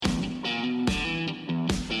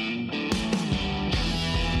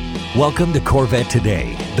Welcome to Corvette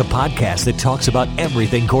Today, the podcast that talks about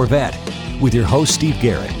everything Corvette, with your host, Steve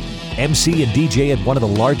Garrett, MC and DJ at one of the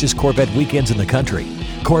largest Corvette weekends in the country,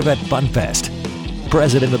 Corvette Fun Fest,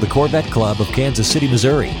 president of the Corvette Club of Kansas City,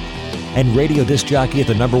 Missouri, and radio disc jockey at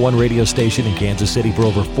the #1 radio station in Kansas City for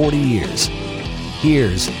over 40 years.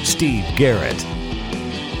 Here's Steve Garrett.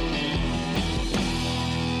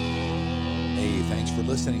 Hey, thanks for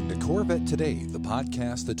listening to Corvette Today, the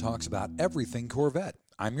podcast that talks about everything Corvette.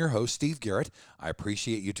 I'm your host, Steve Garrett. I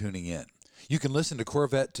appreciate you tuning in. You can listen to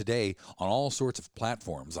Corvette Today on all sorts of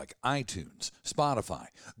platforms like iTunes, Spotify,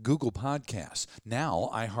 Google Podcasts,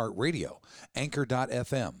 now iHeartRadio,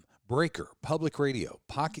 Anchor.fm, Breaker, Public Radio,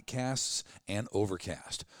 Pocket Casts, and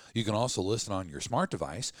Overcast. You can also listen on your smart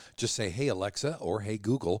device. Just say, "Hey Alexa," or "Hey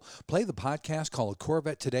Google," play the podcast called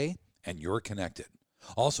Corvette Today, and you're connected.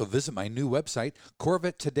 Also visit my new website,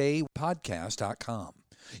 CorvetteTodayPodcast.com.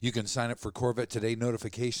 You can sign up for Corvette Today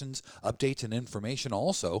notifications, updates, and information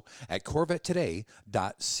also at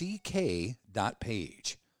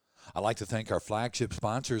CorvetteToday.ck.page. I'd like to thank our flagship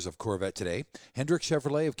sponsors of Corvette Today, Hendrick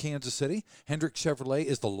Chevrolet of Kansas City. Hendrick Chevrolet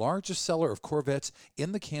is the largest seller of Corvettes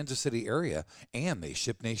in the Kansas City area, and they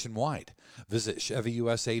ship nationwide. Visit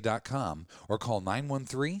ChevyUSA.com or call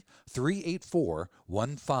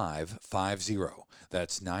 913-384-1550.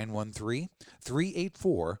 That's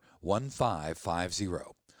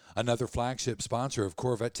 913-384-1550. Another flagship sponsor of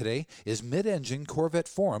Corvette Today is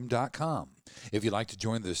MidEngineCorvetteForum.com. If you'd like to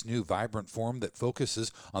join this new vibrant forum that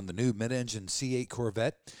focuses on the new mid-engine C8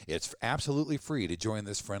 Corvette, it's absolutely free to join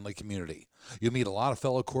this friendly community. You'll meet a lot of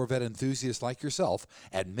fellow Corvette enthusiasts like yourself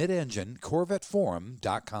at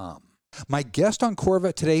MidEngineCorvetteForum.com. My guest on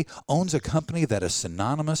Corvette Today owns a company that is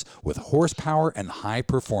synonymous with horsepower and high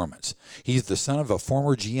performance. He's the son of a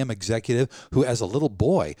former GM executive who, as a little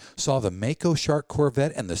boy, saw the Mako Shark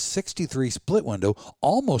Corvette and the 63 split window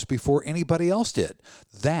almost before anybody else did.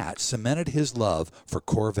 That cemented his love for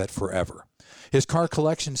Corvette forever. His car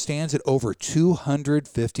collection stands at over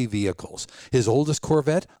 250 vehicles. His oldest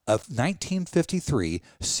Corvette, a 1953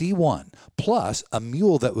 C1, plus a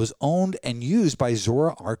mule that was owned and used by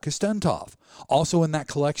Zora Arkus-Duntov. Also in that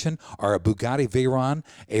collection are a Bugatti Veyron,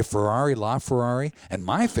 a Ferrari LaFerrari, and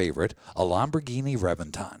my favorite, a Lamborghini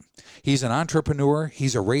Reventon. He's an entrepreneur,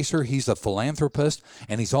 he's a racer, he's a philanthropist,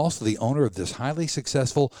 and he's also the owner of this highly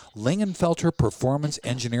successful Lingenfelter Performance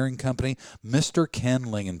Engineering Company, Mr. Ken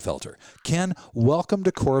Lingenfelter. Ken, welcome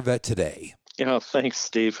to Corvette Today. Thanks,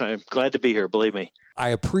 Steve. I'm glad to be here, believe me. I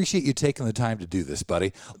appreciate you taking the time to do this,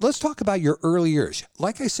 buddy. Let's talk about your early years.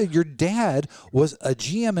 Like I said, your dad was a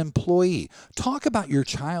GM employee. Talk about your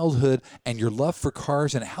childhood and your love for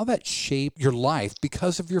cars and how that shaped your life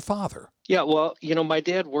because of your father. Yeah, well, my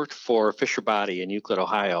dad worked for Fisher Body in Euclid,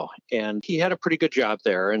 Ohio, and he had a pretty good job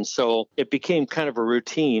there. And so it became kind of a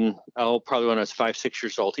routine. Probably when I was 5, 6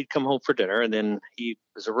 years old, he'd come home for dinner, and then he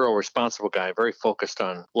was a real responsible guy, very focused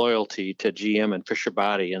on loyalty to GM and Fisher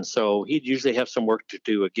Body. And so he'd usually have some work to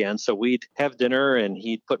do again. So we'd have dinner, and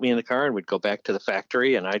he'd put me in the car, and we'd go back to the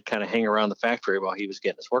factory, and I'd kind of hang around the factory while he was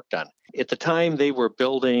getting his work done. At the time, they were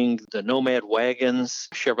building the Nomad wagons.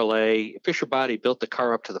 Chevrolet, Fisher Body built the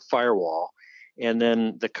car up to the firewall, and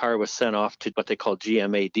then the car was sent off to what they call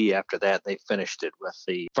GMAD after that. They finished it with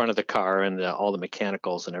the front of the car and all the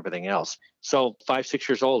mechanicals and everything else. So 5, 6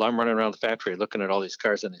 years old, I'm running around the factory looking at all these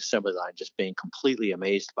cars in the assembly line, just being completely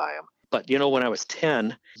amazed by them. But, when I was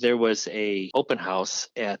 10, there was a open house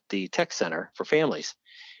at the tech center for families.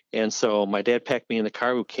 And so my dad packed me in the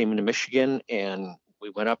car. We came into Michigan, and we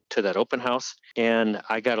went up to that open house, and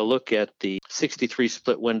I got a look at the 63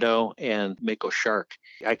 split window and Mako Shark.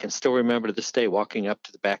 I can still remember to this day walking up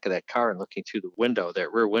to the back of that car and looking through the window,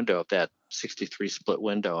 that rear window of that 63 split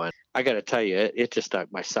window. And I got to tell you, it just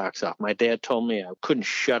knocked my socks off. My dad told me I couldn't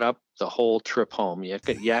shut up the whole trip home,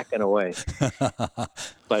 yakking away.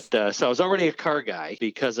 But so I was already a car guy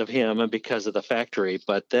because of him and because of the factory.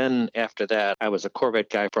 But then after that, I was a Corvette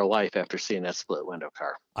guy for life after seeing that split window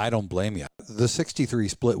car. I don't blame you. The 63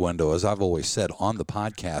 split window, as I've always said on the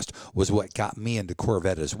podcast, was what got me into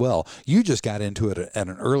Corvette as well. You just got into it at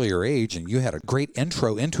an earlier age, and you had a great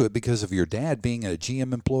intro into it because of your dad being a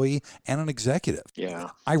GM employee and an executive.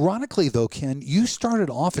 Yeah. Ironically, though, Ken, you started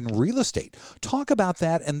off in real estate. Talk about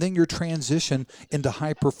that and then your transition into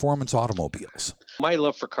high-performance automobiles. My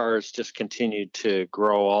love for cars just continued to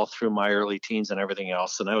grow all through my early teens and everything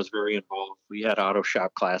else. And I was very involved. We had auto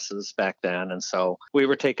shop classes back then. And so we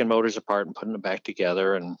were taking motors apart and putting them back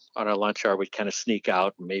together. And on our lunch hour, we'd kind of sneak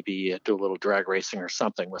out and maybe do a little drag racing or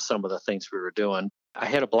something with some of the things we were doing. I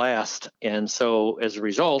had a blast. And so as a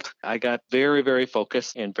result, I got very, very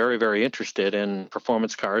focused and very, very interested in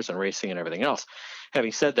performance cars and racing and everything else.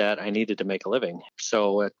 Having said that, I needed to make a living.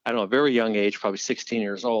 So at, I don't know, a very young age, probably 16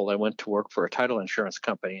 years old, I went to work for a title insurance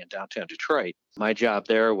company in downtown Detroit. My job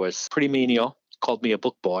there was pretty menial, called me a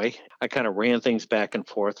book boy. I kind of ran things back and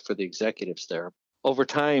forth for the executives there. Over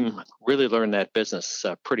time, really learned that business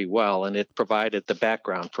pretty well, and it provided the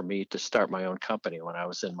background for me to start my own company when I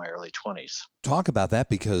was in my early 20s. Talk about that,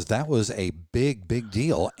 because that was a big, big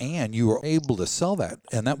deal, and you were able to sell that.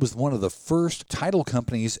 And that was one of the first title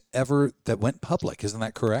companies ever that went public. Isn't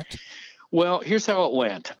that correct? Well, here's how it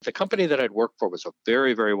went. The company that I'd worked for was a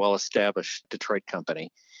very, very well-established Detroit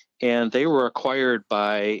company, and they were acquired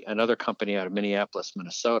by another company out of Minneapolis,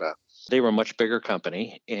 Minnesota. They were a much bigger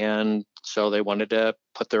company, and so they wanted to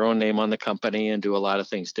put their own name on the company and do a lot of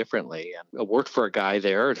things differently. And I worked for a guy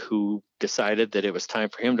there who decided that it was time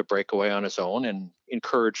for him to break away on his own and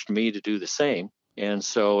encouraged me to do the same. And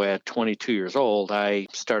so at 22 years old, I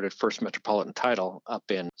started First Metropolitan Title up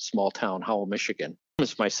in small town Howell, Michigan. It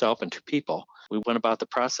was myself and two people. We went about the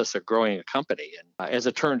process of growing a company. And as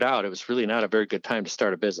it turned out, it was really not a very good time to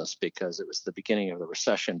start a business, because it was the beginning of the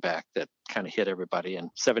recession back that kind of hit everybody in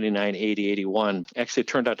 79, 80, 81. Actually, it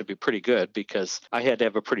turned out to be pretty good, because I had to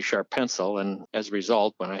have a pretty sharp pencil. And as a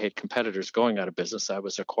result, when I had competitors going out of business, I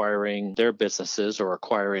was acquiring their businesses or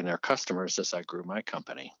acquiring their customers as I grew my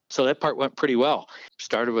company. So that part went pretty well.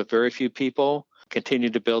 Started with very few people.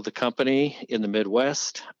 Continued to build the company in the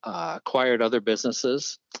Midwest, acquired other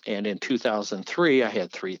businesses. And in 2003, I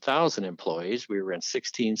had 3,000 employees. We were in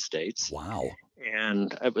 16 states. Wow.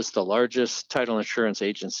 And it was the largest title insurance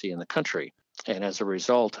agency in the country. And as a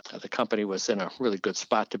result, the company was in a really good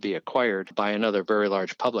spot to be acquired by another very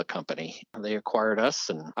large public company. They acquired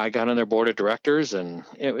us, and I got on their board of directors, and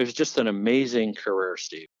it was just an amazing career,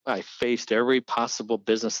 Steve. I faced every possible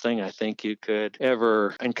business thing I think you could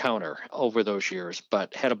ever encounter over those years,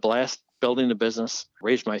 but had a blast building the business,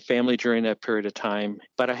 raised my family during that period of time.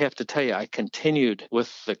 But I have to tell you, I continued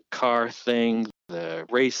with the car thing, the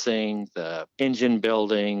racing, the engine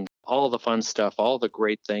building, all the fun stuff, all the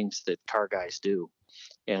great things that car guys do.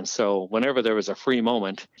 And so whenever there was a free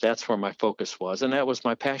moment, that's where my focus was, and that was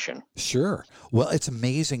my passion. Sure. Well, it's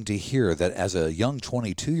amazing to hear that as a young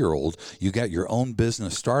 22-year-old, you got your own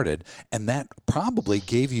business started, and that probably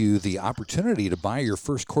gave you the opportunity to buy your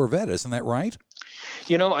first Corvette. Isn't that right?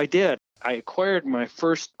 You know, I did. I acquired my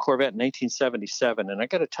first Corvette in 1977, and I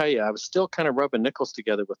got to tell you, I was still kind of rubbing nickels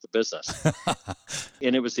together with the business.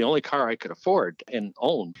 And it was the only car I could afford and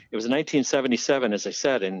own. It was a 1977, as I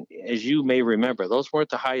said, and as you may remember, those weren't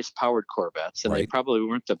the highest powered Corvettes, and They probably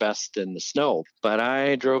weren't the best in the snow. But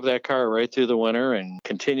I drove that car right through the winter and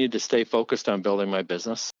continued to stay focused on building my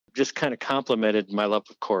business. Just kind of complemented my love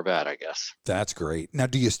of Corvette, I guess. That's great. Now,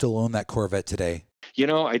 do you still own that Corvette today? You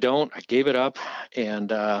know, I don't. I gave it up, and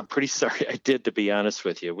pretty sorry I did, to be honest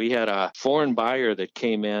with you. We had a foreign buyer that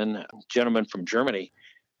came in, a gentleman from Germany,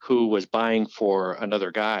 who was buying for another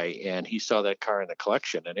guy, and he saw that car in the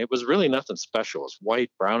collection, and it was really nothing special. It was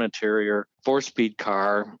white, brown interior, 4-speed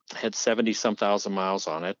car, had 70-some thousand miles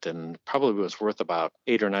on it, and probably was worth about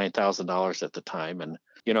 $8,000 or $9,000 at the time. And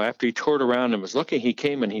you know, after he toured around and was looking, he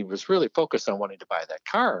came and he was really focused on wanting to buy that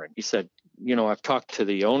car. And he said, you know, I've talked to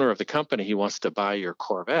the owner of the company. He wants to buy your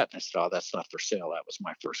Corvette. And I said, oh, that's not for sale. That was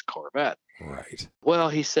my first Corvette. Right. Well,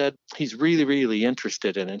 he said, he's really, really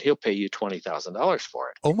interested in it. He'll pay you $20,000 for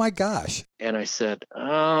it. Oh, my gosh. And I said,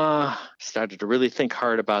 started to really think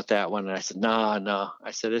hard about that one. And I said, no.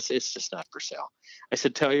 I said, it's just not for sale. I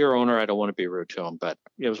said, tell your owner I don't want to be rude to him, but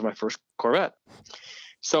it was my first Corvette.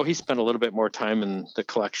 So he spent a little bit more time in the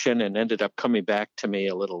collection and ended up coming back to me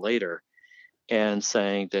a little later and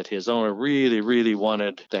saying that his owner really, really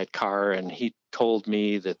wanted that car. And he told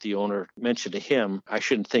me that the owner mentioned to him, I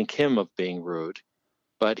shouldn't think him of being rude,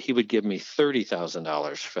 but he would give me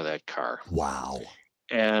 $30,000 for that car. Wow.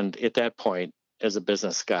 And at that point, as a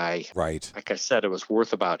business guy, right, like I said, it was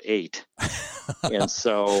worth about $8,000. And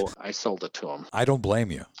so I sold it to him. I don't blame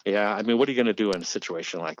you. Yeah. I mean, what are you going to do in a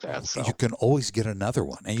situation like that? So you can always get another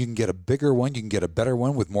one, and you can get a bigger one. You can get a better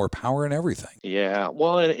one with more power and everything. Yeah.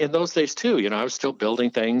 Well, in those days too, you know, I was still building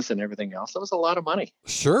things and everything else. That was a lot of money.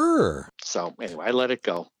 Sure. So anyway, I let it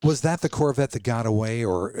go. Was that the Corvette that got away,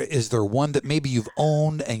 or is there one that maybe you've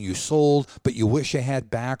owned and you sold, but you wish you had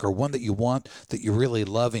back, or one that you want that you really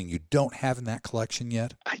love and you don't have in that collection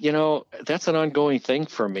yet? That's an ongoing thing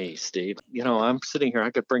for me, Steve. I'm sitting here. I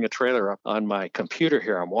could bring a trailer up on my computer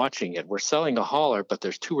here. I'm watching it. We're selling a hauler, but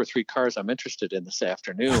there's 2 or 3 cars I'm interested in this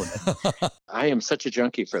afternoon. I am such a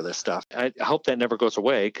junkie for this stuff. I hope that never goes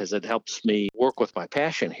away because it helps me work with my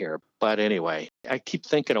passion here. But anyway, I keep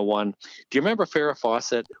thinking of one. Do you remember Farrah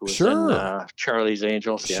Fawcett, who was in Charlie's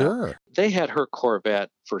Angels? Yeah. Sure. They had her Corvette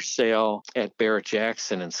for sale at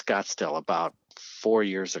Barrett-Jackson in Scottsdale about 4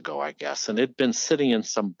 years ago, I guess. And it'd been sitting in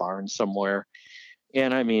some barn somewhere.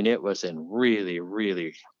 And I mean, it was in really,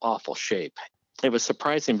 really awful shape. It was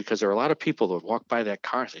surprising because there were a lot of people that would walk by that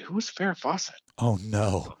car and say, "Who's Farrah Fawcett?" Oh,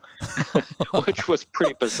 no. Which was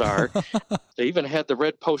pretty bizarre. They even had the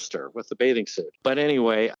red poster with the bathing suit. But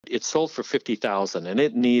anyway, it sold for $50,000 and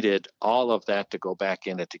it needed all of that to go back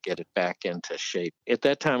in it to get it back into shape. At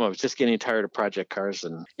that time, I was just getting tired of project cars.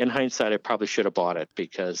 And in hindsight, I probably should have bought it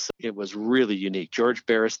because it was really unique. George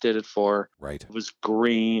Barris did it for. Right. It was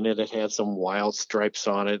green and it had some wild stripes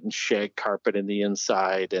on it and shag carpet in the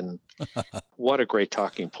inside. And what a great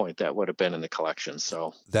talking point that would have been in the collection.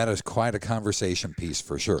 So that is quite a conversation piece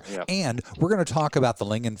for sure. Yeah. And we're going to talk about the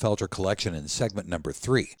Lingenfelter collection in segment number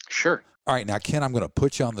 3. Sure. All right, now, Ken, I'm going to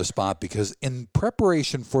put you on the spot because in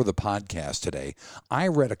preparation for the podcast today, I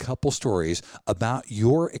read a couple stories about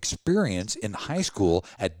your experience in high school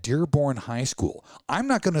at Dearborn High School. I'm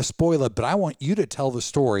not going to spoil it, but I want you to tell the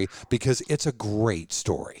story because it's a great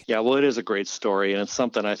story. Yeah, well, it is a great story, and it's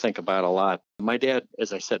something I think about a lot. My dad,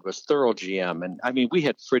 as I said, was thorough GM, and I mean, we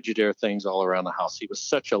had Frigidaire things all around the house. He was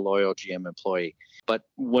such a loyal GM employee. But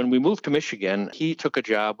when we moved to Michigan, he took a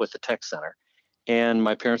job with the tech center. And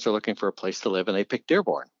my parents are looking for a place to live, and they picked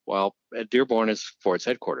Dearborn. Well, Dearborn is Ford's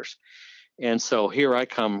headquarters. And so here I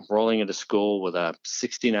come rolling into school with a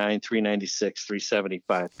 69, 396,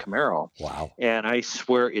 375 Camaro. Wow. And I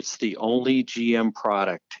swear it's the only GM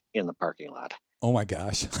product in the parking lot. Oh, my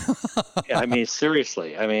gosh. I mean,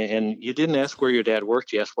 seriously. I mean, and you didn't ask where your dad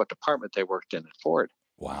worked. You asked what department they worked in at Ford.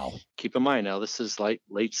 Wow. Keep in mind, now this is like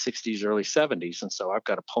late 60s, early 70s. And so I've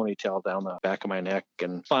got a ponytail down the back of my neck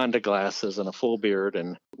and Fonda glasses and a full beard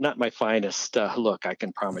and not my finest look, I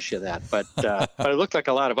can promise you that. But I looked like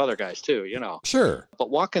a lot of other guys too, Sure.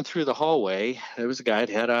 But walking through the hallway, there was a guy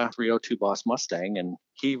that had a 302 Boss Mustang, and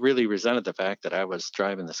he really resented the fact that I was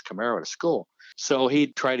driving this Camaro to school. So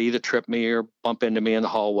he'd try to either trip me or bump into me in the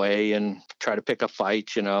hallway and try to pick a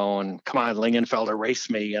fight, and come on, Lingenfelter, race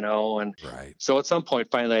me, and right. So at some point,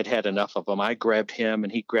 finally, I'd had enough of him. I grabbed him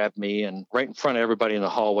and he grabbed me, and right in front of everybody in the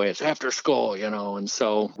hallway, it's after school, and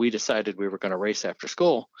so we decided we were going to race after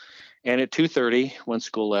school. And at 2:30, when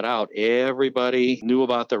school let out, everybody knew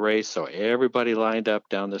about the race. So everybody lined up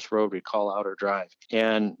down this road we call Outer Drive.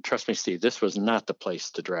 And trust me, Steve, this was not the place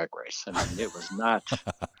to drag race. I mean, it was not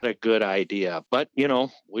a good idea. But,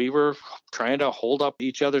 we were trying to hold up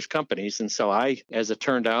each other's companies. And so as it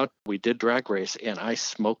turned out, we did drag race, and I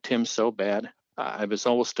smoked him so bad. It was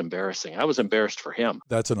almost embarrassing. I was embarrassed for him.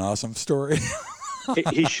 That's an awesome story.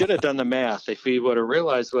 He should have done the math. If he would have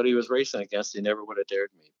realized what he was racing against, he never would have dared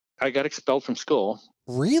me. I got expelled from school.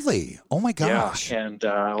 Really? Oh, my gosh. Yeah, and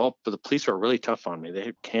the police were really tough on me.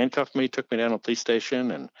 They handcuffed me, took me down to the police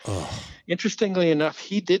station, and interestingly enough,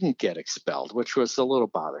 he didn't get expelled, which was a little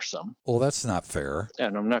bothersome. Well, that's not fair.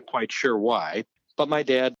 And I'm not quite sure why. But my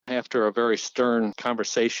dad, after a very stern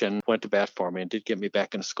conversation, went to bat for me and did get me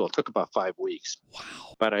back into school. It took about 5 weeks. Wow.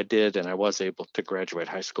 But I did, and I was able to graduate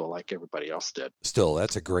high school like everybody else did. Still,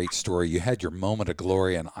 that's a great story. You had your moment of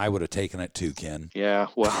glory, and I would have taken it too, Ken. Yeah,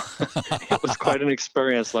 well, it was quite an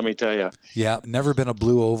experience, let me tell you. Yeah, never been a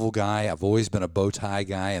blue oval guy. I've always been a bow tie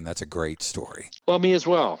guy, and that's a great story. Well, me as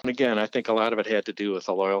well. And again, I think a lot of it had to do with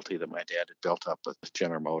the loyalty that my dad had built up with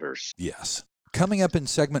General Motors. Yes. Coming up in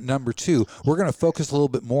segment number 2, we're going to focus a little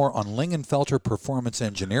bit more on Lingenfelter Performance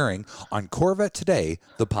Engineering on Corvette Today,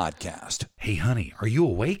 the podcast. Hey, honey, are you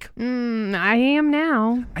awake? I am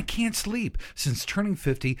now. I can't sleep. Since turning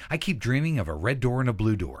 50, I keep dreaming of a red door and a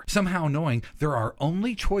blue door, somehow knowing there are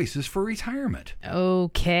only choices for retirement.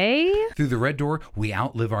 Okay. Through the red door, we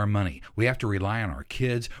outlive our money. We have to rely on our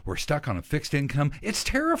kids. We're stuck on a fixed income. It's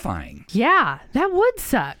terrifying. Yeah, that would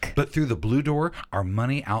suck. But through the blue door, our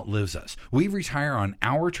money outlives us. We retire on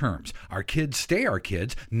our terms. Our kids stay our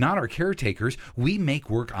kids, not our caretakers. We make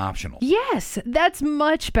work optional. Yes, that's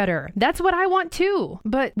much better. That's what I want too.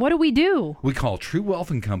 But what do we do? We call True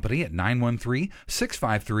Wealth & Company at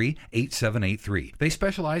 913-653-8783. They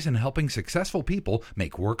specialize in helping successful people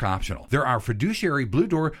make work optional. They're our fiduciary Blue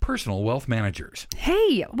Door personal wealth managers.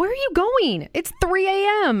 Hey, where are you going? It's 3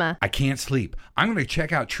 a.m. I can't sleep. I'm going to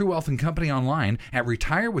check out True Wealth & Company online at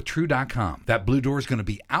retirewithtrue.com. That Blue Door is going to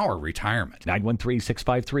be our retirement.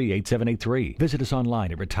 913-653-8783. Visit us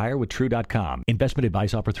online at retirewithtrue.com. Investment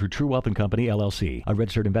advice offered through True Wealth and Company, LLC, a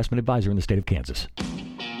registered investment advisor in the state of Kansas.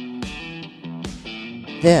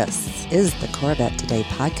 This is the Corvette Today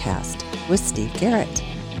podcast with Steve Garrett.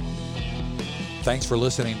 Thanks for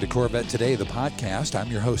listening to Corvette Today, the podcast.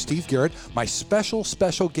 I'm your host, Steve Garrett. My special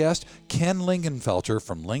guest, Ken Lingenfelter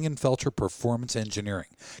from Lingenfelter Performance Engineering.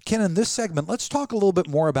 Ken, in this segment, let's talk a little bit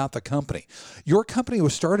more about the company. Your company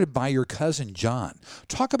was started by your cousin, John.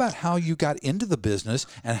 Talk about how you got into the business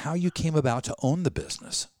and how you came about to own the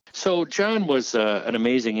business. So John was an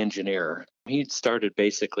amazing engineer. He started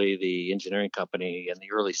basically the engineering company in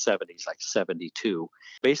the early 70s, like 72.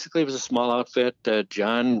 Basically, it was a small outfit.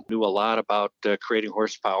 John knew a lot about creating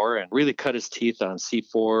horsepower and really cut his teeth on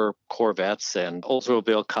C4 Corvettes and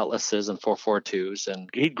Oldsmobile Cutlasses and 442s. And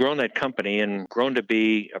he'd grown that company and grown to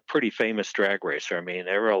be a pretty famous drag racer. I mean,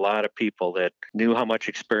 there were a lot of people that knew how much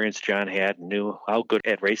experience John had and knew how good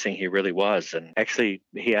at racing he really was. And actually,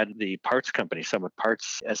 he had the parts company, Summit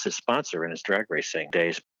Parts, as his sponsor in his drag racing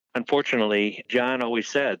days. Unfortunately, John always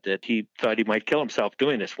said that he thought he might kill himself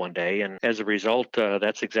doing this one day. And as a result,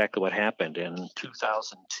 that's exactly what happened. In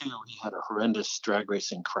 2002, he had a horrendous drag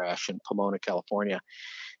racing crash in Pomona, California,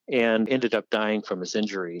 and ended up dying from his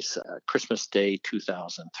injuries Christmas Day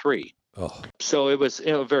 2003. Oh. So it was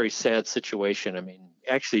a very sad situation. I mean,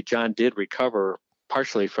 actually, John did recover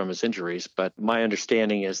partially from his injuries, but my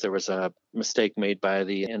understanding is there was a mistake made by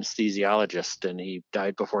the anesthesiologist and he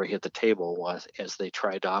died before he hit the table as they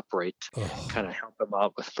tried to operate, kind of help him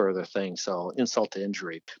out with further things. So insult to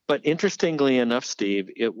injury. But interestingly enough, Steve,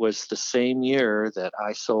 it was the same year that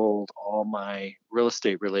I sold all my real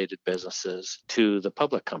estate related businesses to the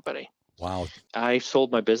public company. Wow. I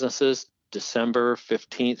sold my businesses December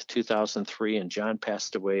 15th, 2003, and John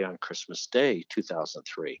passed away on Christmas Day,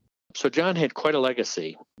 2003. So John had quite a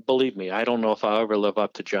legacy. Believe me, I don't know if I'll ever live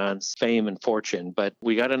up to John's fame and fortune, but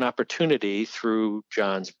we got an opportunity through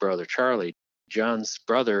John's brother, Charlie. John's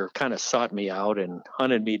brother kind of sought me out and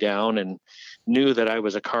hunted me down and knew that I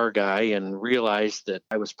was a car guy and realized that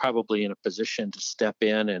I was probably in a position to step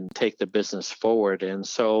in and take the business forward. And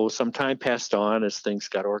so some time passed on as things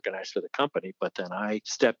got organized for the company, but then I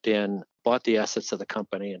stepped in, bought the assets of the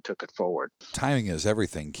company and took it forward. Timing is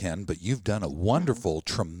everything, Ken, but you've done a wonderful,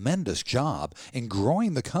 tremendous job in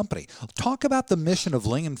growing the company. Talk about the mission of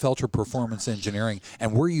Lingenfelter Performance Engineering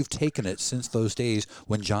and where you've taken it since those days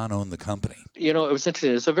when John owned the company. You know, it was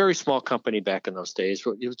interesting. It was a very small company back in those days.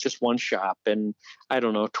 It was just one shop and,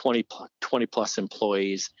 20 plus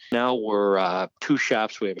employees. Now we're two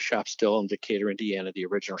shops. We have a shop still in Decatur, Indiana, the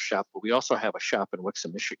original shop, but we also have a shop in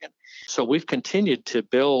Wixom, Michigan. So we've continued to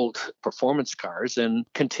build performance cars and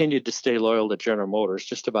continued to stay loyal to General Motors.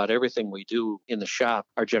 Just about everything we do in the shop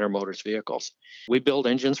are General Motors vehicles. We build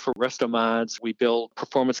engines for resto mods. We build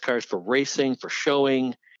performance cars for racing, for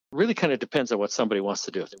showing. Really kind of depends on what somebody wants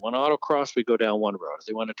to do. If they want to autocross, we go down one road. If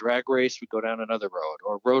they want to drag race, we go down another road.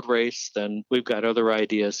 Or road race, then we've got other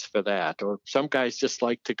ideas for that. Or some guys just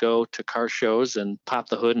like to go to car shows and pop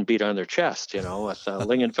the hood and beat on their chest, with a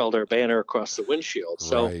Lingenfelter banner across the windshield.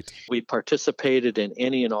 So Right. We participated in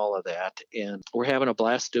any and all of that, and we're having a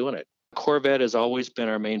blast doing it. Corvette has always been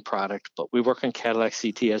our main product, but we work on Cadillac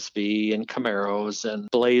CTS-V and Camaros and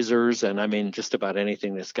Blazers, and just about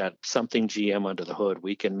anything that's got something GM under the hood.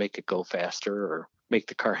 We can make it go faster or make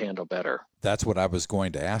the car handle better. That's what I was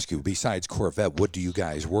going to ask you. Besides Corvette, what do you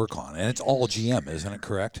guys work on? And it's all GM, isn't it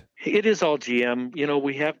correct? It is all GM.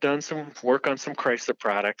 We have done some work on some Chrysler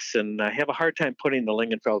products, and I have a hard time putting the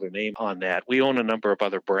Lingenfelter name on that. We own a number of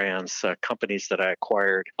other brands, companies that I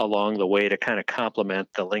acquired along the way to kind of complement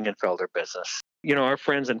the Lingenfelter business. Our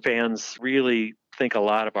friends and fans really think a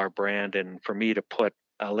lot of our brand, and for me to put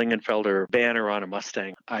a Lingenfelter banner on a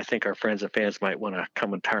Mustang, I think our friends and fans might want to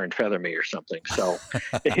come and tar and feather me or something. So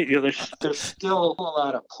there's still a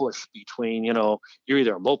lot of push between, you're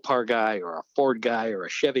either a Mopar guy or a Ford guy or a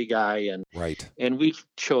Chevy guy. And Right. And we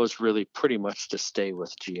chose really pretty much to stay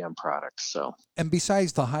with GM products. So. And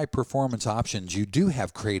besides the high performance options, you do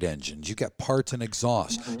have crate engines. You got parts and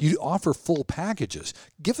exhaust. Mm-hmm. You offer full packages.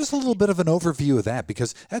 Give us a little bit of an overview of that,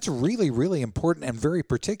 because that's really, really important and very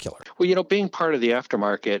particular. Well, being part of the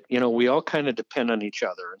aftermarket, we all kind of depend on each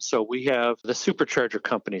other. And so we have the supercharger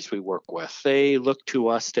companies we work with. They look to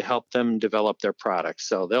us to help them develop their products.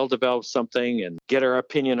 So they'll develop something and get our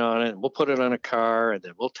opinion on it, and we'll put it on a car, and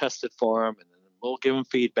then we'll test it for them, and then we'll give them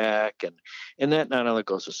feedback. And that not only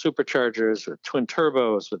goes with superchargers, with twin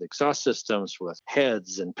turbos, with exhaust systems, with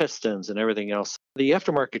heads and pistons and everything else. The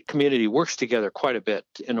aftermarket community works together quite a bit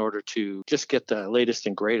in order to just get the latest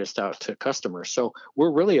and greatest out to customers. So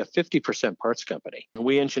we're really a 50% parts company.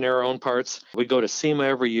 We engineer our own parts. We go to SEMA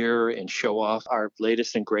every year and show off our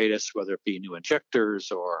latest and greatest, whether it be new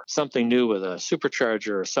injectors or something new with a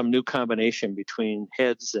supercharger or some new combination between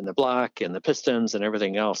heads and the block and the pistons and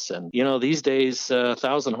everything else. And, these days,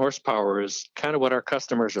 1,000 horsepower is kind of what our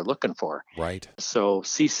customers are looking for. Right. So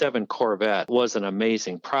C7 Corvette was an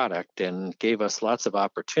amazing product and gave us lots of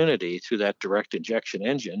opportunity through that direct injection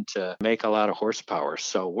engine to make a lot of horsepower.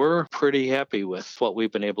 So we're pretty happy with what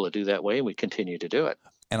we've been able to do that way, and we continue to do it.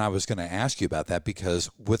 And I was going to ask you about that because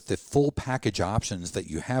with the full package options that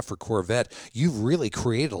you have for Corvette, you've really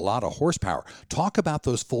created a lot of horsepower. Talk about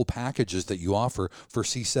those full packages that you offer for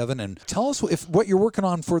C7 and tell us what you're working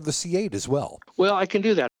on for the C8 as well. Well, I can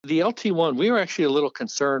do that. The LT1, we were actually a little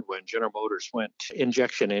concerned when General Motors went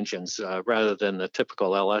injection engines rather than the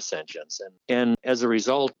typical LS engines. And as a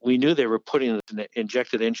result, we knew they were putting the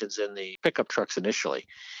injected engines in the pickup trucks initially.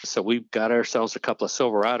 So we got ourselves a couple of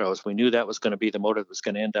Silverados. We knew that was going to be the motor that was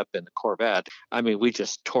going to end up in the Corvette. I mean, we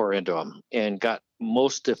just tore into them and got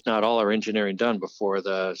most, if not all, our engineering done before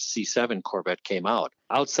the C7 Corvette came out.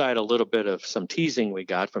 Outside a little bit of some teasing we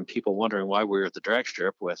got from people wondering why we were at the drag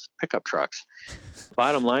strip with pickup trucks.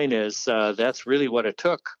 Bottom line is that's really what it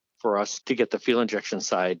took for us to get the fuel injection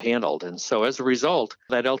side handled. And so as a result,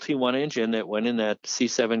 that LT1 engine that went in that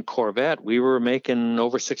C7 Corvette, we were making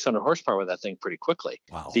over 600 horsepower with that thing pretty quickly.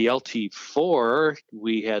 Wow. The LT4,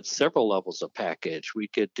 we had several levels of package. We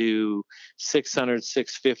could do 600,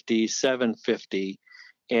 650, 750,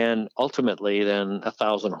 and ultimately then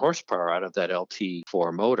 1,000 horsepower out of that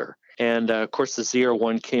LT4 motor. And of course, the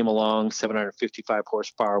ZR1 came along, 755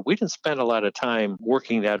 horsepower. We didn't spend a lot of time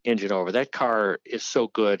working that engine over. That car is so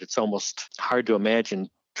good, it's almost hard to imagine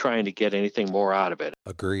trying to get anything more out of it.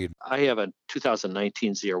 Agreed. I have a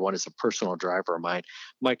 2019 ZR1 as a personal driver of mine.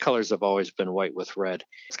 My colors have always been white with red.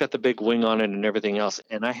 It's got the big wing on it and everything else.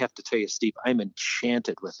 And I have to tell you, Steve, I'm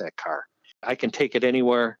enchanted with that car. I can take it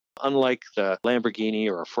anywhere. Unlike the Lamborghini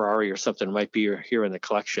or a Ferrari or something might be here in the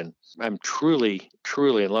collection, I'm truly,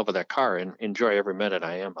 truly in love with that car and enjoy every minute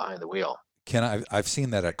I am behind the wheel. Ken, I've seen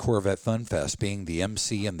that at Corvette Fun Fest, being the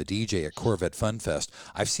MC and the DJ at Corvette Fun Fest.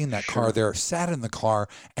 I've seen that car there, sat in the car,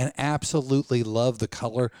 and absolutely love the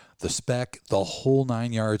color, the spec, the whole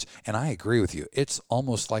 9 yards. And I agree with you. It's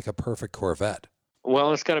almost like a perfect Corvette.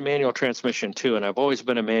 Well, it's got a manual transmission too, and I've always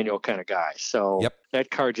been a manual kind of guy. So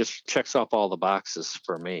That car just checks off all the boxes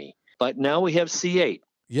for me. But now we have C8.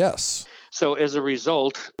 Yes. So as a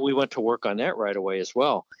result, we went to work on that right away as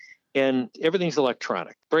well. And everything's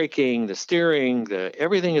electronic. Braking, the steering,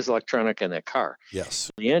 everything is electronic in that car. Yes.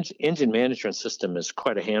 The engine management system is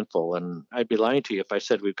quite a handful, and I'd be lying to you if I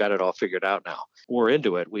said we've got it all figured out now. We're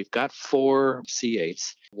into it. We've got 4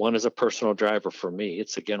 C8s. One is a personal driver for me.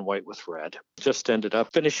 It's again white with red. Just ended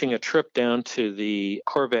up finishing a trip down to the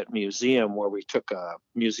Corvette Museum where we took a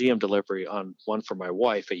museum delivery on one for my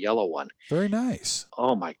wife, a yellow one. Very nice.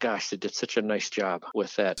 Oh my gosh, they did such a nice job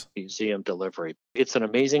with that museum delivery. It's an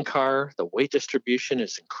amazing car. The weight distribution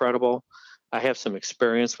is incredible. I have some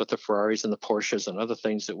experience with the Ferraris and the Porsches and other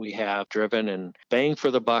things that we have driven, and bang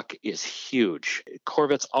for the buck is huge.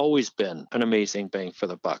 Corvette's always been an amazing bang for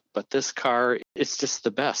the buck, but this car, it's just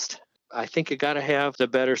the best. I think you got to have the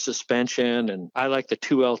better suspension, and I like the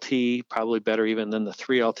 2LT, probably better even than the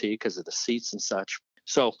 3LT because of the seats and such.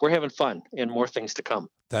 So we're having fun and more things to come.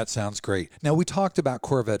 That sounds great. Now, we talked about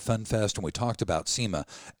Corvette Fun Fest and we talked about SEMA.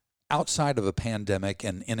 Outside of a pandemic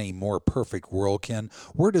and in a more perfect world, Ken,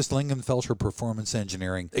 where does Lingenfelter Performance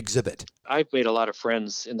Engineering exhibit? I've made a lot of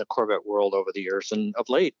friends in the Corvette world over the years, and of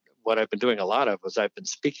late, what I've been doing a lot of is I've been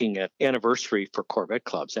speaking at anniversary for Corvette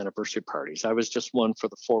clubs, anniversary parties. I was just one for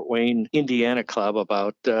the Fort Wayne, Indiana club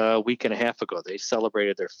about a week and a half ago. They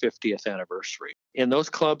celebrated their 50th anniversary. And those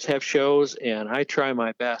clubs have shows, and I try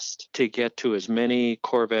my best to get to as many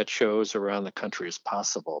Corvette shows around the country as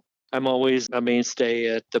possible. I'm always a mainstay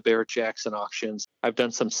at the Barrett-Jackson auctions. I've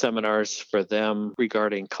done some seminars for them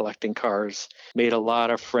regarding collecting cars, made a lot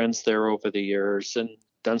of friends there over the years, and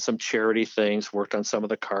done some charity things, worked on some of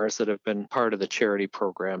the cars that have been part of the charity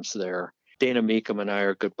programs there. Dana Meekum and I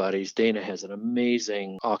are good buddies. Dana has an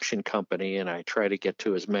amazing auction company, and I try to get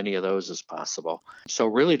to as many of those as possible. So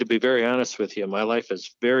really, to be very honest with you, my life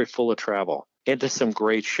is very full of travel and to some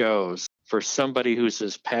great shows. For somebody who's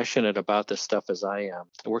as passionate about this stuff as I am,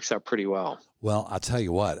 it works out pretty well. Well, I'll tell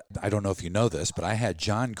you what, I don't know if you know this, but I had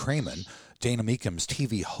John Craman Dana Meekum's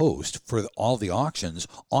TV host for all the auctions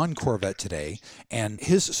on Corvette Today, and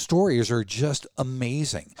his stories are just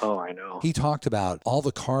amazing. Oh, I know. He talked about all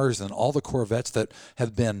the cars and all the Corvettes that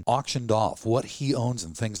have been auctioned off, what he owns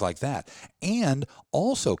and things like that. And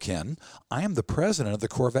also, Ken, I am the president of the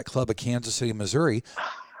Corvette Club of Kansas City, Missouri.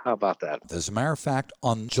 How about that? As a matter of fact,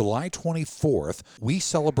 on July 24th, we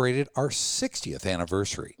celebrated our 60th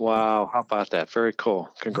anniversary. Wow, how about that? Very cool.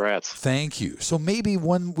 Congrats. Thank you. So maybe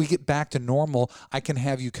when we get back to normal, I can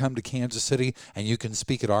have you come to Kansas City and you can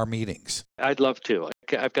speak at our meetings. I'd love to.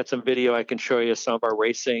 I've got some video I can show you, some of our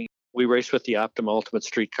racing. We race with the Optima Ultimate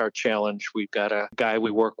Streetcar Challenge. We've got a guy we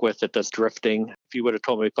work with that does drifting. If you would have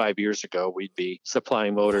told me 5 years ago we'd be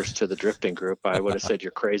supplying motors to the drifting group, I would have said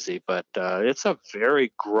you're crazy. But it's a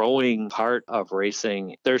very growing part of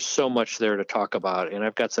racing. There's so much there to talk about. And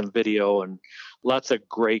I've got some video and lots of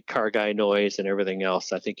great car guy noise and everything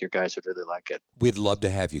else. I think your guys would really like it. We'd love to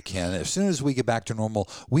have you, Ken. As soon as we get back to normal,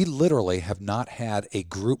 we literally have not had a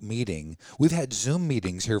group meeting. We've had Zoom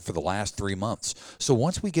meetings here for the last 3 months. So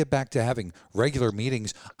once we get back to having regular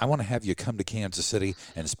meetings, I want to have you come to Kansas City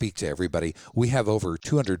and speak to everybody. We have over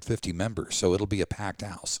 250 members, so it'll be a packed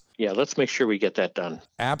house. Yeah, let's make sure we get that done.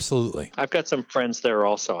 Absolutely. I've got some friends there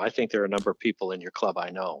also. I think there are a number of people in your club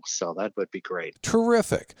I know, so that would be great.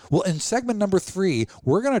 Terrific. Well, in segment number 3,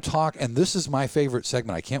 we're going to talk, and this is my favorite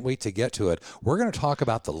segment. I can't wait to get to it. We're going to talk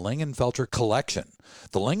about the Lingenfelter collection.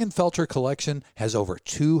 The Lingenfelter collection has over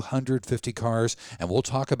 250 cars, and we'll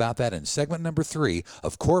talk about that in segment number 3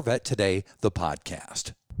 of Corvette Today, the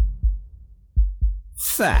podcast.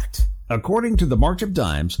 Fact. According to the March of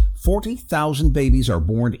Dimes, 40,000 babies are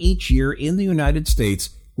born each year in the United States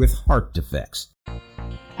with heart defects.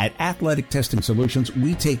 At Athletic Testing Solutions,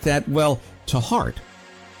 we take that, well, to heart.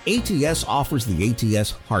 ATS offers the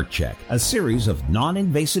ATS Heart Check, a series of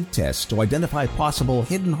non-invasive tests to identify possible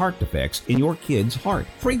hidden heart defects in your kid's heart.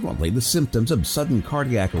 Frequently, the symptoms of sudden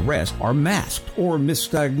cardiac arrest are masked or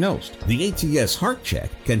misdiagnosed. The ATS Heart Check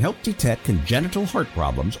can help detect congenital heart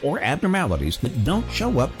problems or abnormalities that don't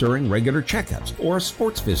show up during regular checkups or a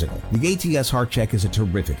sports physical. The ATS Heart Check is a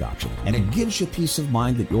terrific option, and it gives you peace of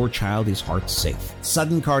mind that your child is heart safe.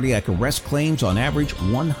 Sudden cardiac arrest claims on average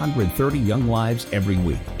 130 young lives every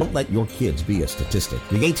week. Don't let your kids be a statistic.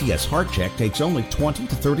 The ATS Heart Check takes only 20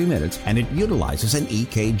 to 30 minutes, and it utilizes an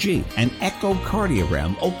EKG, an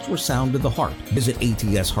echocardiogram ultrasound of the heart. Visit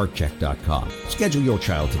atsheartcheck.com. Schedule your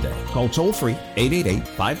child today. Call toll-free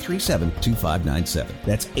 888-537-2597.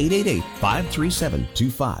 That's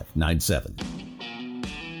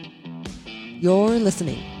 888-537-2597. You're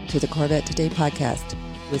listening to the Corvette Today podcast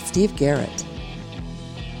with Steve Garrett.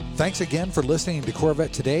 Thanks again for listening to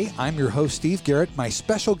Corvette Today. I'm your host, Steve Garrett. My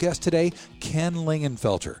special guest today, Ken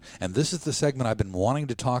Lingenfelter. And this is the segment I've been wanting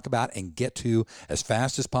to talk about and get to as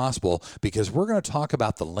fast as possible because we're going to talk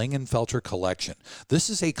about the Lingenfelter collection. This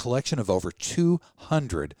is a collection of over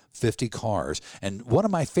 250 cars. And one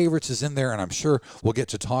of my favorites is in there, and I'm sure we'll get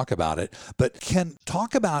to talk about it. But Ken,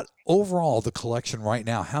 talk about overall the collection right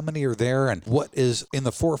now. How many are there and what is in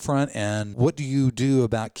the forefront and what do you do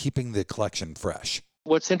about keeping the collection fresh?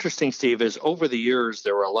 What's interesting, Steve, is over the years,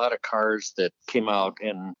 there were a lot of cars that came out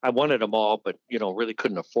and I wanted them all, but, really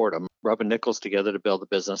couldn't afford them. Rubbing nickels together to build a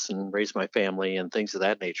business and raise my family and things of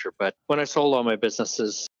that nature. But when I sold all my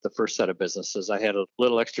businesses, the first set of businesses, I had a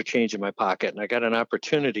little extra change in my pocket and I got an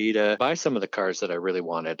opportunity to buy some of the cars that I really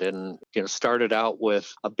wanted. And, started out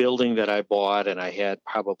with a building that I bought and I had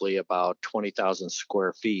probably about 20,000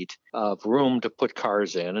 square feet of room to put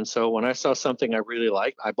cars in. And so when I saw something I really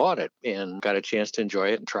liked, I bought it and got a chance to enjoy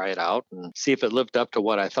it and try it out and see if it lived up to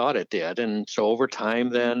what I thought it did. And so over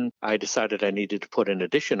time, then I decided I needed to put an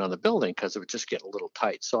addition on the building because it would just get a little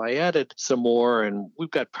tight. So I added some more and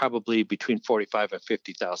we've got probably between 45 and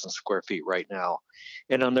 50,000 square feet right now.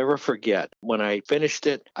 And I'll never forget when I finished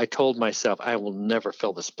it, I told myself, I will never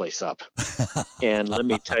fill this place up. And let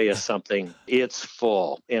me tell you something, it's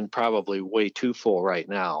full and probably way too full right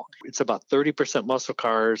now. It's about 30% muscle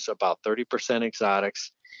cars, about 30%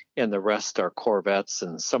 exotics, and the rest are Corvettes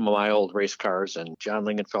and some of my old race cars and John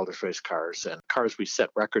Lingenfelter's race cars and cars we set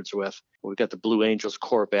records with. We've got the Blue Angels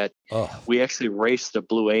Corvette. Oh. We actually raced the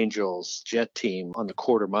Blue Angels jet team on the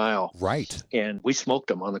quarter mile. Right. And we smoked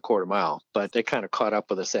them on the quarter mile, but they kind of caught up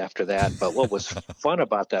with us after that. But what was fun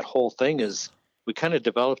about that whole thing is we kind of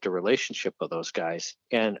developed a relationship with those guys.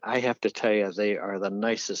 And I have to tell you, they are the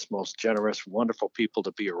nicest, most generous, wonderful people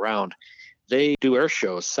to be around. They do air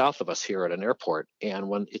shows south of us here at an airport. And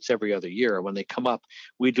when it's every other year, when they come up,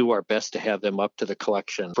 we do our best to have them up to the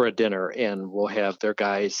collection for a dinner. And we'll have their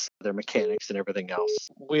guys their mechanics and everything else.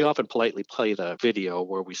 We often politely play the video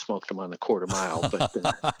where we smoked them on the quarter mile, but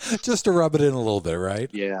just to rub it in a little bit, right?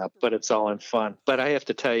 Yeah, but it's all in fun. But I have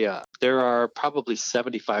to tell you, there are probably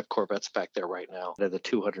 75 Corvettes back there right now. They're the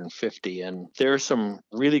 250, and there are some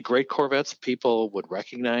really great Corvettes people would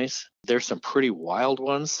recognize. There's some pretty wild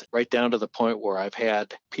ones, right down to the point where I've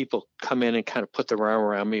had people come in and kind of put their arm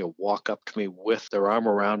around me or walk up to me with their arm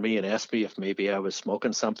around me and ask me if maybe I was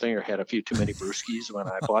smoking something or had a few too many brewskis when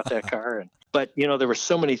I bought that car. But, there were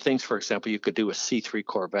so many things, for example, you could do with C3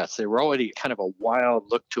 Corvettes. They were already kind of a wild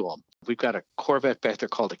look to them. We've got a Corvette back there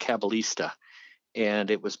called a Cabalista,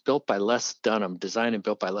 and it was built by Les Dunham, designed and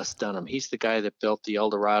built by Les Dunham. He's the guy that built the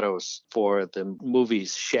Eldorados for the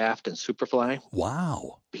movies Shaft and Superfly.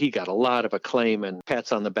 Wow. He got a lot of acclaim and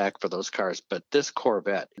pats on the back for those cars. But this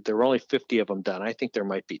Corvette, there were only 50 of them done. I think there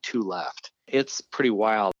might be 2 left. It's pretty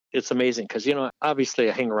wild. It's amazing because, obviously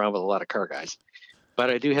I hang around with a lot of car guys. But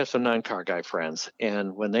I do have some non-car guy friends,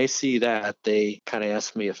 and when they see that, they kind of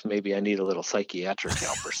ask me if maybe I need a little psychiatric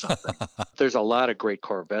help or something. There's a lot of great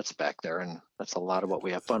Corvettes back there, and that's a lot of what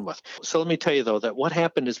we have fun with. So let me tell you, though, that what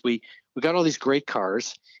happened is we got all these great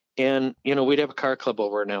cars, and, we'd have a car club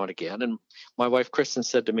over now and again, and my wife, Kristen,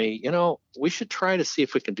 said to me, we should try to see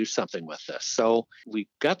if we can do something with this. So we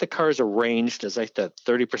got the cars arranged, as I said,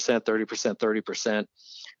 30%, 30%, 30%.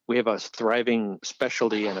 We have a thriving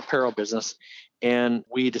specialty and apparel business, and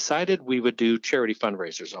we decided we would do charity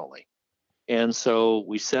fundraisers only. And so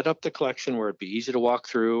we set up the collection where it'd be easy to walk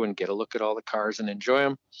through and get a look at all the cars and enjoy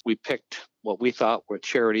them. We picked what we thought were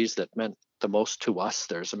charities that meant the most to us.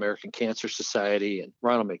 There's American Cancer Society and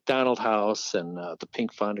Ronald McDonald House and the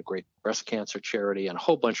Pink Fund, a great breast cancer charity, and a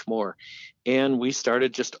whole bunch more. And we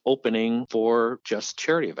started just opening for just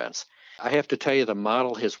charity events. I have to tell you, the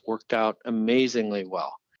model has worked out amazingly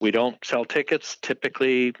well. We don't sell tickets.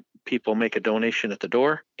 Typically, people make a donation at the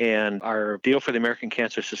door, and our deal for the American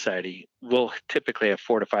Cancer Society will typically have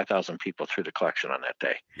 4,000 to 5,000 people through the collection on that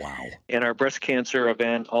day. Wow. And our breast cancer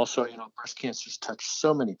event also, breast cancer's touched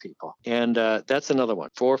so many people. And that's another one,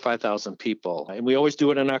 4,000 or 5,000 people. And we always do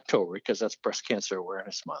it in October because that's Breast Cancer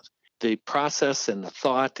Awareness Month. The process and the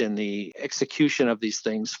thought and the execution of these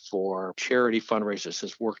things for charity fundraisers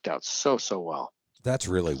has worked out so well. That's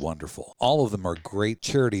really wonderful. All of them are great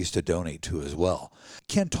charities to donate to as well.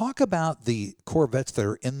 Ken, talk about the Corvettes that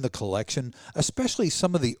are in the collection, especially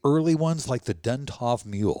some of the early ones like the Duntov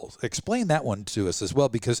Mule. Explain that one to us as well,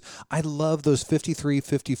 because I love those 53,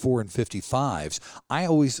 54, and 55s. I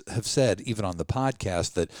always have said, even on the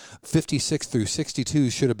podcast, that 56 through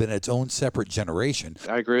 62 should have been its own separate generation.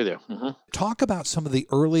 I agree with you. Mm-hmm. Talk about some of the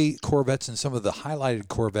early Corvettes and some of the highlighted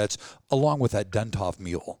Corvettes along with that Duntov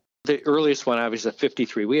Mule. The earliest one, obviously, the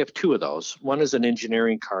 53. We have 2 of those. One is an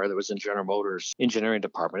engineering car that was in General Motors' engineering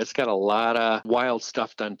department. It's got a lot of wild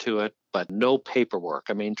stuff done to it, but no paperwork.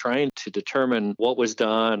 I mean, trying to determine what was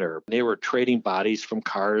done, or they were trading bodies from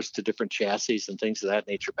cars to different chassis and things of that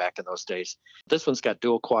nature back in those days. This one's got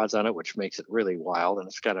dual quads on it, which makes it really wild, and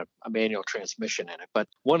it's got a manual transmission in it. But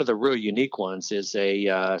one of the real unique ones is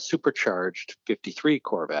a supercharged 53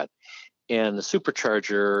 Corvette. And the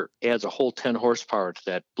supercharger adds a whole 10 horsepower to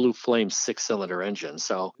that Blue Flame 6-cylinder engine.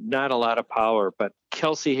 So not a lot of power, but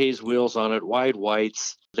Kelsey Hayes wheels on it, wide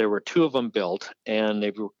whites. There were 2 of them built, and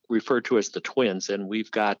they were referred to as the twins, and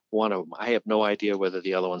we've got one of them. I have no idea whether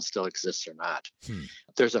the other one still exists or not.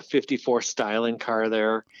 There's a 54 styling car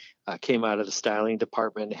there. Came out of the styling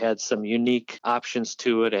department, had some unique options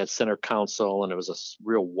to it, had center console, and it was a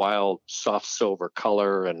real wild soft silver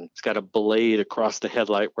color, and it's got a blade across the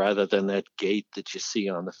headlight rather than that gate that you see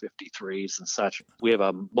on the 53s and such. We have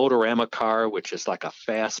a Motorama car, which is like a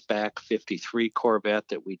fastback 53 Corvette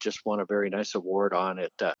that we just won a very nice award on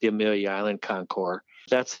at the Amelia Island Concours.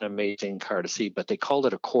 That's an amazing car to see, but they called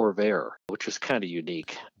it a Corvair, which is kind of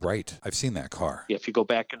unique. Right. I've seen that car. If you go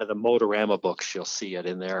back into the Motorama books, you'll see it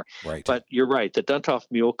in there. Right. But you're right. The Duntov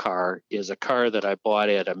Mule car is a car that I bought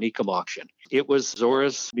at a Mecum auction. It was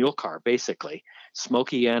Zora's mule car, basically.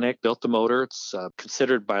 Smokey Yanick built the motor. It's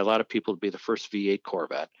considered by a lot of people to be the first V8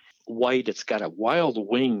 Corvette. White, it's got a wild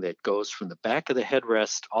wing that goes from the back of the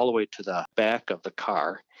headrest all the way to the back of the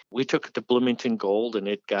car. We took it to Bloomington Gold, and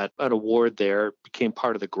it got an award there, became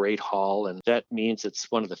part of the Great Hall, and that means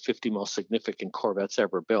it's one of the 50 most significant Corvettes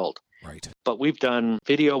ever built. Right. But we've done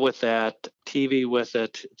video with that, TV with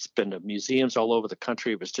it. It's been to museums all over the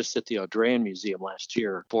country. It was just at the Odrean Museum last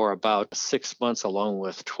year for about 6 months, along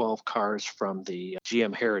with 12 cars from the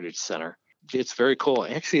GM Heritage Center. It's very cool.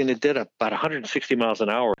 Actually, and it did about 160 miles an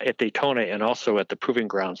hour at Daytona and also at the proving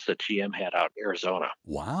grounds that GM had out in Arizona.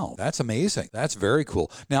 Wow, that's amazing. That's very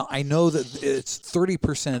cool. Now, I know that it's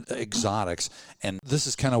 30% exotics, and this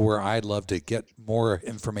is kind of where I'd love to get more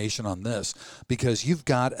information on this, because you've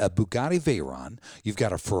got a Bugatti Veyron, you've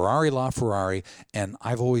got a Ferrari LaFerrari, and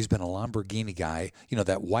I've always been a Lamborghini guy. You know,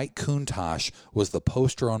 that white Countach was the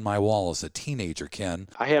poster on my wall as a teenager, Ken.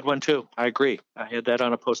 I had one too. I agree. I had that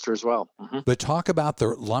on a poster as well. Mm-hmm. But talk about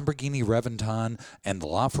the Lamborghini Reventon and the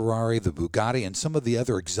LaFerrari, the Bugatti, and some of the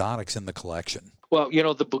other exotics in the collection. Well, you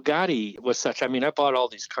know, the Bugatti was such, I mean, I bought all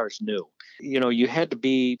these cars new. You know, you had to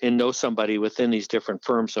be and know somebody within these different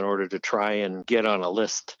firms in order to try and get on a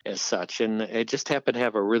list as such. And I just happened to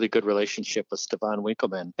have a really good relationship with Stefan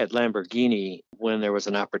Winkelmann at Lamborghini when there was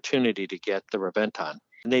an opportunity to get the Reventon.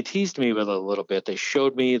 And they teased me with it a little bit. They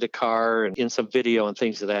showed me the car and in some video and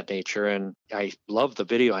things of that nature. And I loved the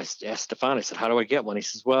video. I asked Stefan, I said, how do I get one? He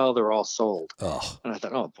says, well, they're all sold. Oh. And I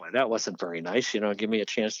thought, oh, boy, that wasn't very nice. You know, give me a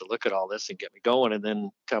chance to look at all this and get me going and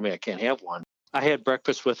then tell me I can't have one. I had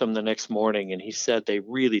breakfast with him the next morning, and he said they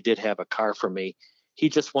really did have a car for me. He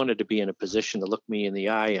just wanted to be in a position to look me in the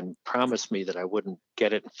eye and promise me that I wouldn't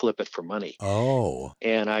get it and flip it for money. Oh.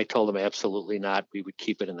 And I told him absolutely not. We would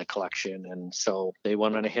keep it in the collection. And so they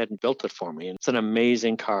went on ahead and built it for me. And it's an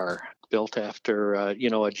amazing car built after,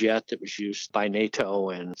 a jet that was used by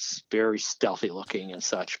NATO, and it's very stealthy looking and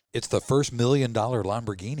such. It's the first $1 million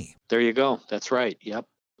Lamborghini. There you go. That's right. Yep.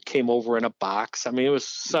 Came over in a box. I mean, it was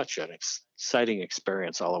such an exciting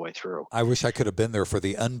experience all the way through. I wish I could have been there for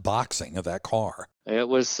the unboxing of that car. It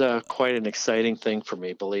was quite an exciting thing for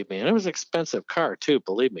me, believe me. And it was an expensive car, too,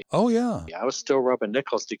 believe me. Oh, yeah. I was still rubbing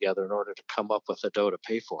nickels together in order to come up with the dough to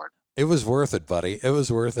pay for it. It was worth it, buddy. It was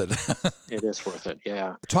worth it. It is worth it,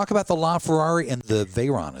 yeah. Talk about the LaFerrari and the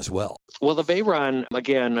Veyron as well. Well, the Veyron,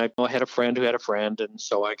 again, I had a friend who had a friend, and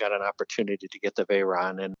so I got an opportunity to get the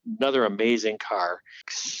Veyron. And another amazing car,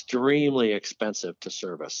 extremely expensive to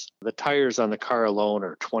service. The tires on the car alone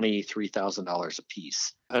are $23,000 a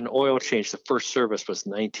piece. An oil change, the first service was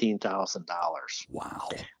 $19,000. Wow.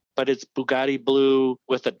 But it's Bugatti blue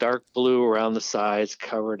with a dark blue around the sides,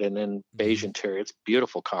 covered in beige interior. It's a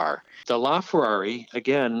beautiful car. The LaFerrari,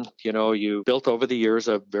 again, you built over the years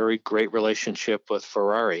a very great relationship with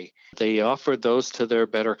Ferrari. They offered those to their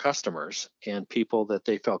better customers and people that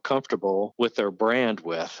they felt comfortable with their brand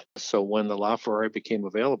with. So when the LaFerrari became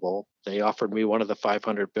available, they offered me one of the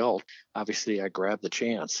 500 built. Obviously, I grabbed the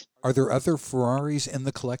chance. Are there other Ferraris in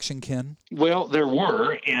the collection, Ken? Well, there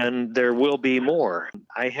were, and there will be more.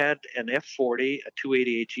 I had an F40, a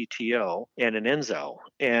 288 GTO, and an Enzo,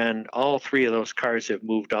 and all three of those cars have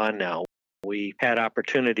moved on now. We had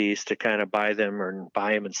opportunities to kind of buy them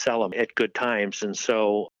and sell them at good times, and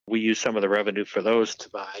so we use some of the revenue for those to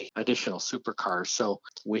buy additional supercars. So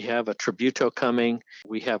we have a Tributo coming.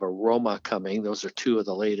 We have a Roma coming. Those are two of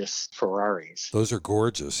the latest Ferraris. Those are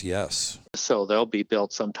gorgeous, yes. So they'll be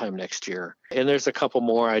built sometime next year. And there's a couple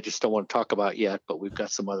more I just don't want to talk about yet, but we've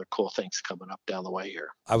got some other cool things coming up down the way here.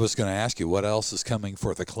 I was going to ask you what else is coming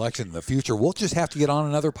for the collection in the future. We'll just have to get on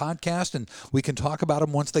another podcast and we can talk about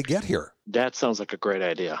them once they get here. That sounds like a great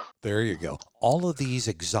idea. There you go. All of these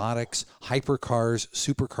exotics, hypercars,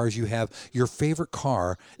 supercars you have, your favorite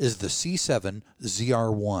car is the C7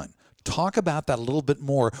 ZR1. Talk about that a little bit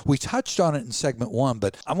more. We touched on it in segment 1,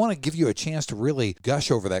 but I want to give you a chance to really gush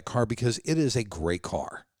over that car because it is a great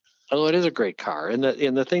car. Oh, it is a great car. And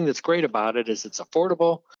the thing that's great about it is it's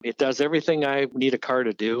affordable. It does everything I need a car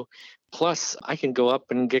to do. Plus, I can go up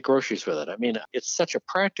and get groceries with it. I mean, it's such a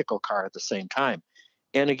practical car at the same time.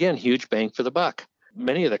 And again, huge bang for the buck.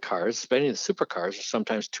 Many of the cars, especially the supercars, are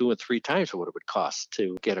sometimes 2 and 3 times what it would cost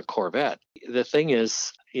to get a Corvette. The thing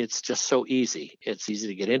is, it's just so easy. It's easy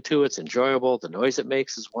to get into. It's enjoyable. The noise it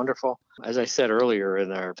makes is wonderful. As I said earlier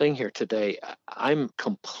in our thing here today, I'm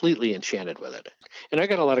completely enchanted with it. And I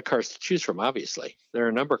got a lot of cars to choose from, obviously. There are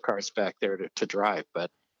a number of cars back there to drive, but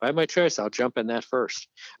if I have my choice, I'll jump in that first.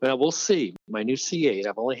 Well, we'll see. My new C8,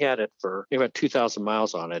 I've only had it for about 2,000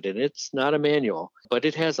 miles on it, and it's not a manual, but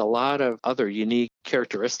it has a lot of other unique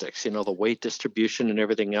characteristics, the weight distribution and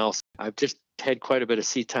everything else. I've just had quite a bit of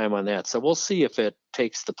seat time on that, so we'll see if it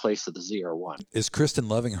takes the place of the ZR1. Is Kristen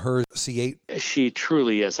loving her C8? She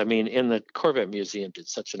truly is. I mean, in the Corvette Museum did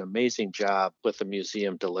such an amazing job with the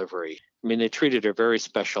museum delivery. I mean, they treated her very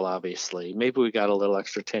special, obviously. Maybe we got a little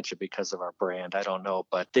extra attention because of our brand. I don't know,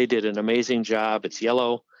 but they did an amazing job. It's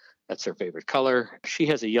yellow. That's her favorite color. She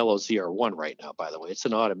has a yellow ZR1 right now, by the way. It's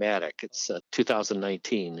an automatic. It's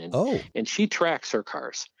 2019. And she tracks her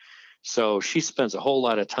cars. So she spends a whole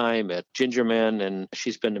lot of time at Gingerman, and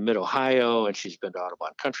she's been to Mid-Ohio, and she's been to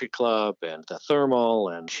Audubon Country Club and the Thermal,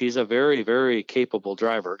 and she's a very, very capable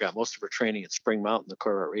driver. Got most of her training at Spring Mountain, the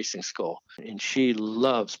Corvette Racing School, and she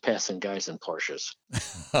loves passing guys in Porsches.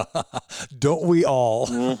 Don't we all?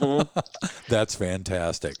 Mm-hmm. That's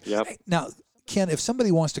fantastic. Yep. Now, Ken, if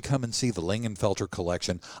somebody wants to come and see the Lingenfelter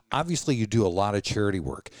collection, obviously you do a lot of charity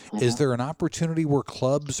work. Mm-hmm. Is there an opportunity where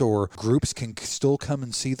clubs or groups can still come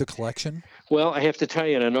and see the collection? Well, I have to tell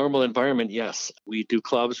you, in a normal environment, yes. We do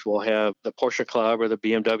clubs. We'll have the Porsche Club or the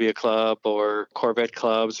BMW Club or Corvette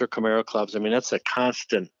clubs or Camaro clubs. I mean, that's a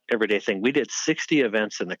constant everyday thing. We did 60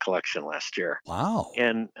 events in the collection last year. Wow.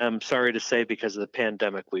 And I'm sorry to say, because of the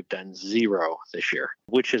pandemic, we've done 0 this year,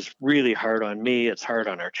 which is really hard on me. It's hard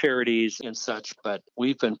on our charities and such, but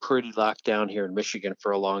we've been pretty locked down here in Michigan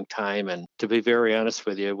for a long time. And to be very honest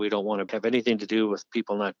with you, we don't want to have anything to do with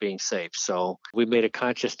people not being safe. So we made a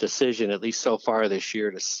conscious decision, at least so far this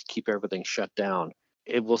year, to keep everything shut down.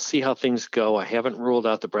 We'll see how things go. I haven't ruled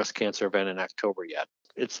out the breast cancer event in October yet.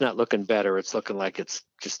 It's not looking better. It's looking like it's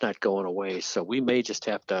just not going away. So we may just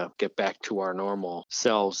have to get back to our normal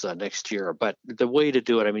selves next year. But the way to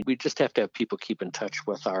do it, I mean, we just have to have people keep in touch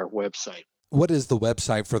with our website. What is the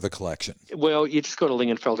website for the collection? Well, you just go to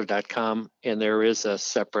lingenfelter.com, and there is a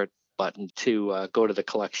separate button to go to the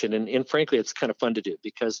collection. And frankly, it's kind of fun to do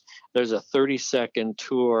because there's a 30-second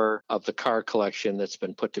tour of the car collection that's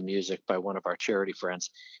been put to music by one of our charity friends.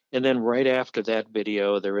 And then right after that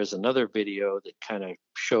video, there is another video that kind of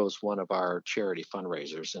shows one of our charity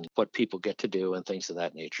fundraisers and what people get to do and things of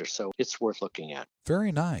that nature. So it's worth looking at.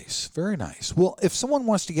 Very nice. Very nice. Well, if someone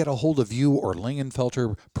wants to get a hold of you or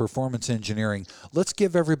Lingenfelter Performance Engineering, let's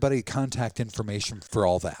give everybody contact information for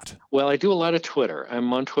all that. Well, I do a lot of Twitter.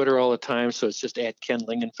 I'm on Twitter all the time, so it's just at Ken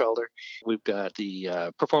Lingenfelter. We've got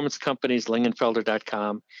the performance companies,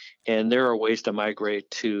 lingenfelter.com, and there are ways to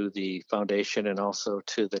migrate to the foundation and also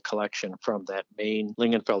to the collection from that main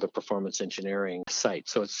Lingenfelter Performance Engineering site.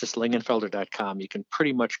 So it's just lingenfelter.com. You can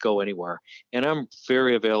pretty much go anywhere. And I'm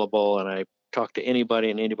very available, and I talk to anybody,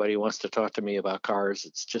 and anybody who wants to talk to me about cars,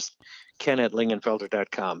 it's just Ken at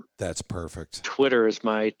lingenfelter.com. That's perfect. Twitter is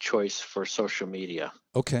my choice for social media.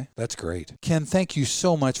 Okay, that's great. Ken, thank you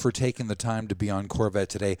so much for taking the time to be on Corvette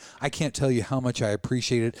Today. I can't tell you how much I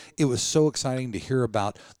appreciate it. It was so exciting to hear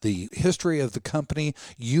about the history of the company,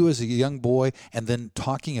 you as a young boy, and then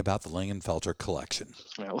talking about the Lingenfelter collection.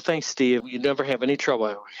 Well, thanks, Steve. You never have any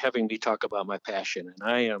trouble having me talk about my passion, and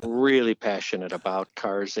I am really passionate about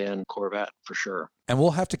cars and Corvette for sure. And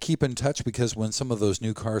we'll have to keep in touch because when some of those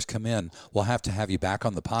new cars come in, we'll have to have you back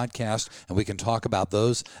on the podcast and we can talk about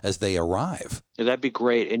those as they arrive. Yeah, that'd be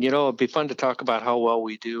great. And, it'd be fun to talk about how well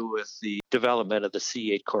we do with the development of the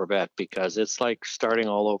C8 Corvette because it's like starting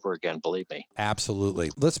all over again, believe me. Absolutely.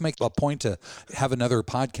 Let's make a point to have another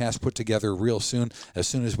podcast put together real soon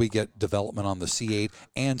as we get development on the C8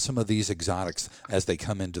 and some of these exotics as they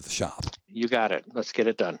come into the shop. You got it. Let's get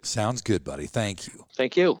it done. Sounds good, buddy. Thank you.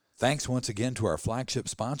 Thank you. Thanks once again to our flagship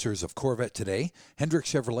sponsors of Corvette Today, Hendrick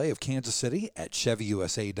Chevrolet of Kansas City at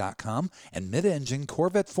ChevyUSA.com and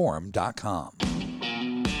MidEngineCorvetteForum.com.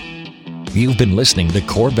 You've been listening to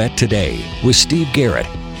Corvette Today with Steve Garrett.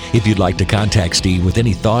 If you'd like to contact Steve with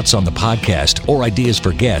any thoughts on the podcast or ideas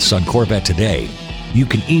for guests on Corvette Today, you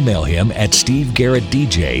can email him at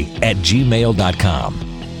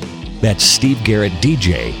stevegarrettdj@gmail.com. That's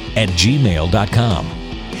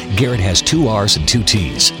stevegarrettdj@gmail.com. Garrett has 2 R's and 2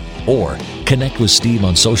 T's. Or connect with Steve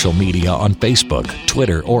on social media on Facebook,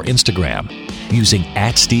 Twitter, or Instagram using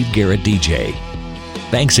 @SteveGarrettDJ.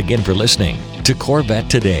 Thanks again for listening to Corvette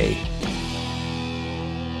Today.